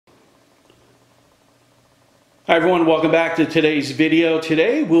Hi everyone, welcome back to today's video.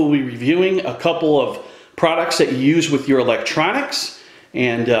 Today we'll be reviewing a couple of products that you use with your electronics,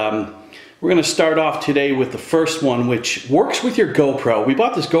 and we're going to start off today with the first one, which works with your GoPro. We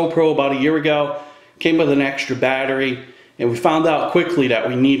bought this GoPro about a year ago, came with an extra battery, and we found out quickly that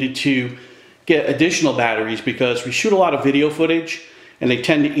we needed to get additional batteries because we shoot a lot of video footage and they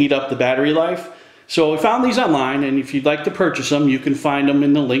tend to eat up the battery life. So we found these online, and if you'd like to purchase them, you can find them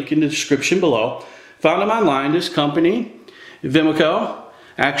in the link in the description below. Found them online. This company, Vemico,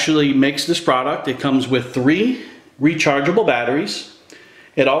 actually makes this product. It comes with 3 rechargeable batteries.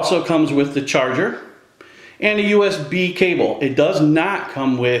 It also comes with the charger and a USB cable. It does not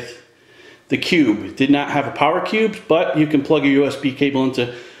come with the cube. It did not have a power cube, but you can plug a USB cable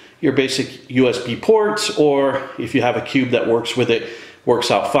into your basic USB ports, or if you have a cube that works with it,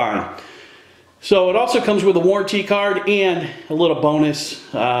 works out fine. So it also comes with a warranty card and a little bonus.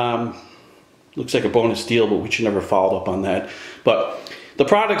 Looks like a bonus deal, but we should never follow up on that. But the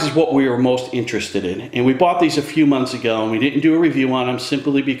product is what we were most interested in. And we bought these a few months ago, and we didn't do a review on them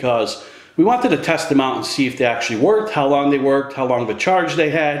simply because we wanted to test them out and see if they actually worked, how long they worked, how long of a charge they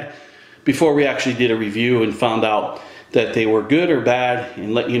had, before we actually did a review and found out that they were good or bad,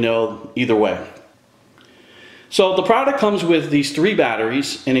 and let you know either way. So the product comes with these 3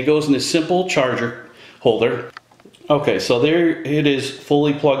 batteries, and it goes in a simple charger holder. Okay, so there it is,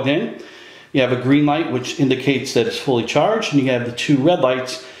 fully plugged in. You have a green light, which indicates that it's fully charged, and you have the 2 red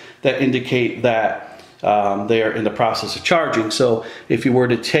lights that indicate that they are in the process of charging. So if you were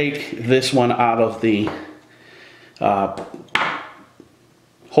to take this one out of the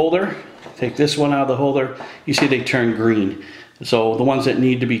holder, take this one out of the holder, you see they turn green. So the ones that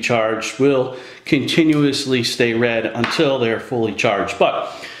need to be charged will continuously stay red until they're fully charged. But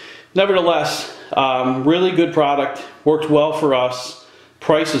nevertheless, really good product, worked well for us.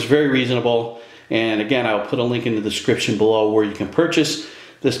 Price is very reasonable, and again, I'll put a link in the description below where you can purchase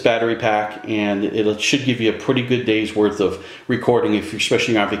this battery pack, and it should give you a pretty good day's worth of recording if you're,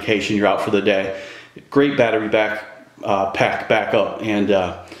 especially on vacation, you're out for the day. Great battery pack backup, and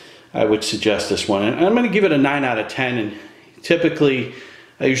I would suggest this one. And I'm going to give it a 9 out of 10, and typically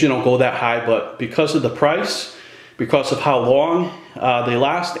I usually don't go that high, but because of the price, because of how long they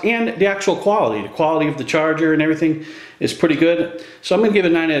last, and the actual quality of the charger and everything is pretty good. So I'm going to give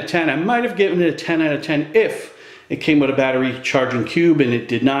it a 9 out of 10. I might have given it a 10 out of 10 if it came with a battery charging cube, and it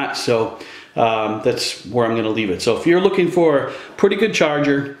did not. So that's where I'm going to leave it. So if you're looking for a pretty good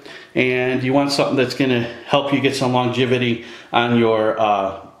charger and you want something that's going to help you get some longevity on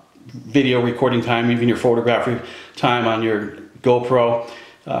your video recording time, even your photography time on your GoPro,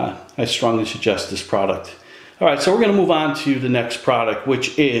 I strongly suggest this product. All right, so we're going to move on to the next product,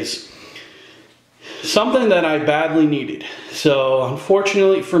 which is something that I badly needed. So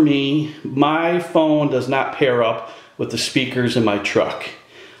unfortunately for me, my phone does not pair up with the speakers in my truck.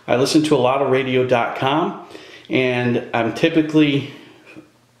 I listen to a lot of radio.com, and I'm typically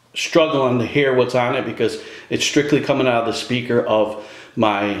struggling to hear what's on it because it's strictly coming out of the speaker of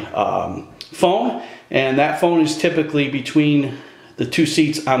my phone, and that phone is typically between the 2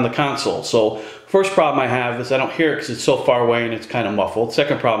 seats on the console. So first problem I have is I don't hear it because it's so far away and it's kind of muffled.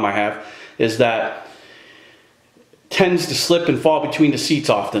 Second problem I have is that it tends to slip and fall between the seats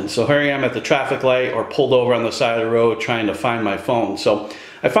often. So here I am at the traffic light or pulled over on the side of the road trying to find my phone. So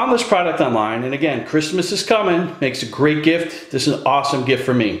I found this product online, and again, Christmas is coming, makes a great gift. This is an awesome gift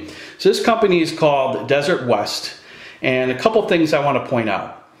for me. So this company is called DesertWest, and a couple things I want to point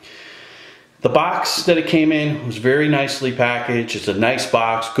out. The box that it came in was very nicely packaged. It's a nice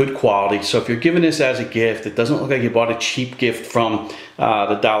box, good quality. So if you're giving this as a gift, it doesn't look like you bought a cheap gift from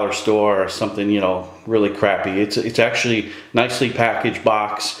the dollar store or something, you know, really crappy. It's actually nicely packaged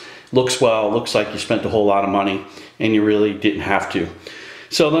box. Looks well, looks like you spent a whole lot of money and you really didn't have to.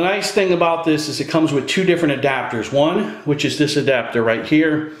 So the nice thing about this is it comes with 2 different adapters. One, which is this adapter right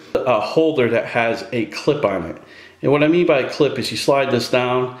here, a holder that has a clip on it. And what I mean by a clip is you slide this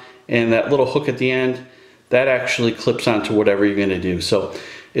down, and that little hook at the end, that actually clips onto whatever you're going to do. So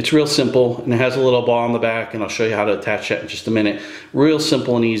it's real simple, and it has a little ball on the back, and I'll show you how to attach that in just a minute. Real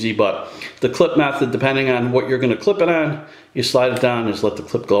simple and easy, but the clip method, depending on what you're going to clip it on, you slide it down, just let the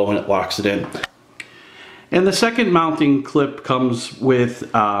clip go, and it locks it in. And the second mounting clip comes with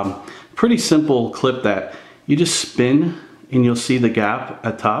a pretty simple clip that you just spin, and you'll see the gap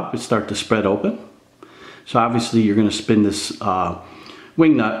at top. It starts to spread open. So obviously you're going to spin this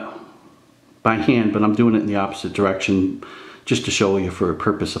wing nut by hand, but I'm doing it in the opposite direction just to show you for a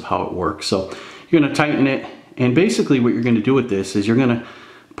purpose of how it works. So you're going to tighten it, and basically what you're going to do with this is you're going to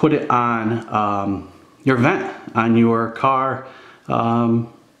put it on your vent on your car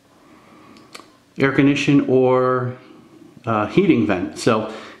air condition or heating vent.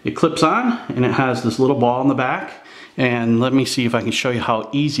 So it clips on and it has this little ball in the back. And let me see if I can show you how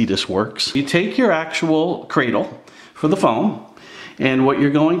easy this works. You take your actual cradle for the phone, and what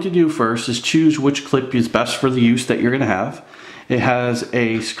you're going to do first is choose which clip is best for the use that you're going to have. It has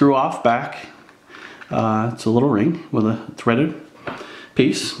a screw off back. It's a little ring with a threaded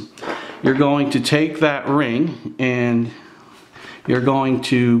piece. You're going to take that ring and you're going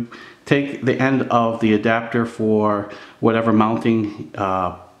to take the end of the adapter for whatever mounting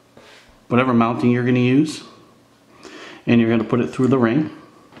you're going to use, and you're going to put it through the ring.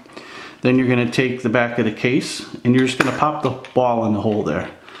 Then you're going to take the back of the case and you're just going to pop the ball in the hole there.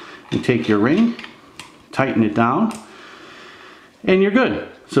 You take your ring, tighten it down, and you're good.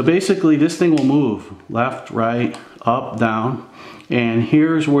 So basically this thing will move left, right, up, down, and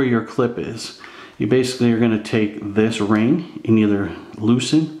here's where your clip is. You basically are going to take this ring and either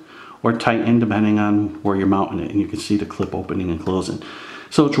loosen or tighten depending on where you're mounting it, and you can see the clip opening and closing.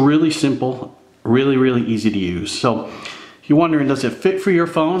 So it's really simple, really easy to use. So you're wondering, does it fit for your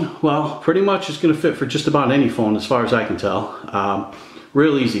phone? Well, pretty much it's going to fit for just about any phone as far as I can tell.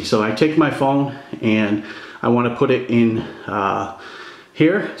 Real easy. So I take my phone and I want to put it in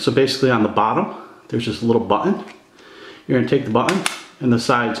here. So basically on the bottom there's this little button. You're going to take the button and the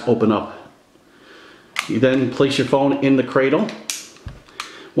sides open up. You then place your phone in the cradle.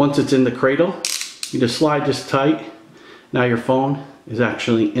 Once it's in the cradle, you just slide this tight. Now your phone is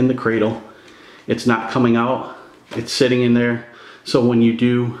actually in the cradle. It's not coming out. It's sitting in there. So when you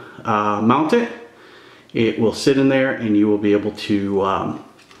do mount it, it will sit in there and you will be able to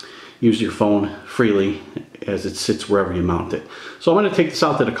use your phone freely as it sits wherever you mount it. So I'm going to take this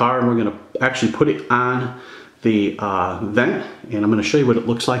out to the car and we're going to actually put it on the vent, and I'm going to show you what it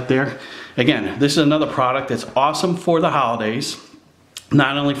looks like there. Again, this is another product that's awesome for the holidays.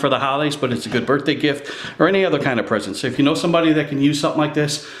 Not only for the holidays, but it's a good birthday gift or any other kind of present. So if you know somebody that can use something like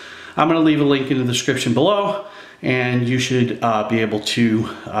this, I'm going to leave a link in the description below, and you should be able to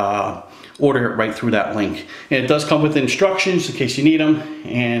order it right through that link. And it does come with instructions in case you need them,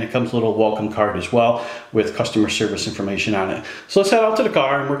 and it comes with a little welcome card as well with customer service information on it. So let's head out to the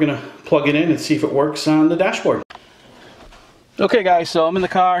car and we're going to plug it in and see if it works on the dashboard. Okay guys, so I'm in the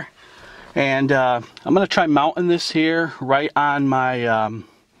car and I'm going to try mounting this here right on my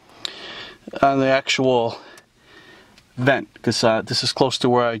on the actual vent, because this is close to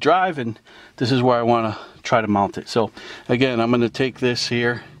where I drive and this is where I want to try to mount it. So again, I'm going to take this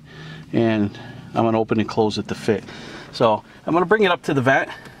here and I'm going to open and close it to fit. So I'm going to bring it up to the vent,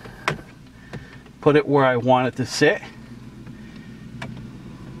 put it where I want it to sit,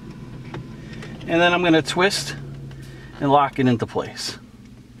 and then I'm going to twist and lock it into place.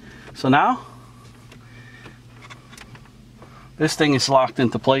 So now this thing is locked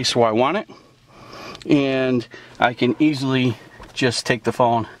into place where I want it, and I can easily just take the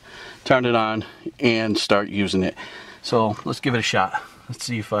phone, turn it on, and start using it. So let's give it a shot. Let's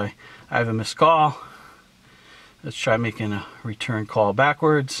see if I have a missed call. Let's try making a return call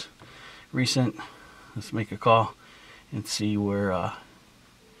backwards. Recent. Let's make a call and see where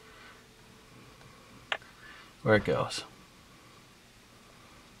it goes.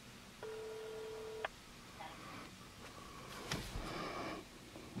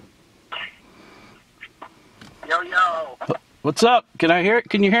 Yo. What's up? Can I hear it?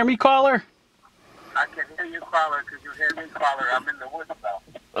 Can you hear me, caller? I can hear you, caller, because you hear me, caller. I'm in the woods, though.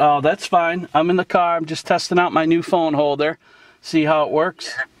 Oh, that's fine. I'm in the car. I'm just testing out my new phone holder. See how it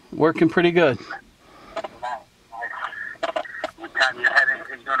works. Yeah. Working pretty good. What time you heading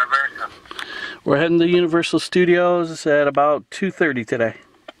to Universal? We're heading to Universal Studios at about 2:30 today.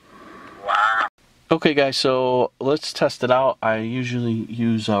 Wow. Okay guys, so let's test it out. I usually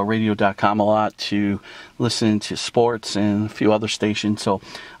use radio.com a lot to listen to sports and a few other stations. So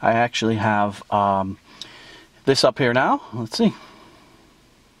I actually have this up here now. Let's see.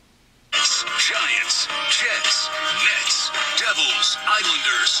 Giants, Jets, Nets, Devils,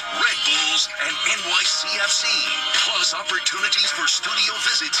 Islanders, Red Bulls, and NYCFC. Plus opportunities for studio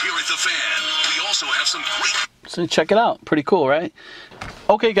visits here at The Fan. We also have some great... So check it out. Pretty cool, right?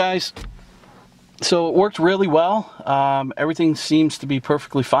 Okay guys. So it worked really well. Everything seems to be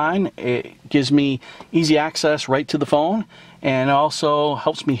perfectly fine. It gives me easy access right to the phone, and also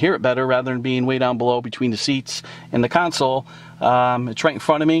helps me hear it better rather than being way down below between the seats and the console. It's right in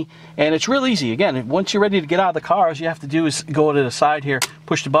front of me, and it's real easy. Again, once you're ready to get out of the car, all you have to do is go to the side here,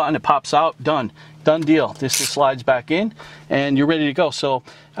 push the button, it pops out, done deal. This just slides back in and you're ready to go. So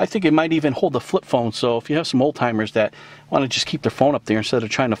I think it might even hold the flip phone. So if you have some old timers that want to just keep their phone up there instead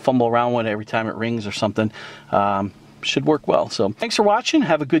of trying to fumble around with it every time it rings or something, should work well. So thanks for watching.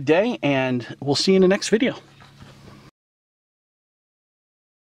 Have a good day, and we'll see you in the next video.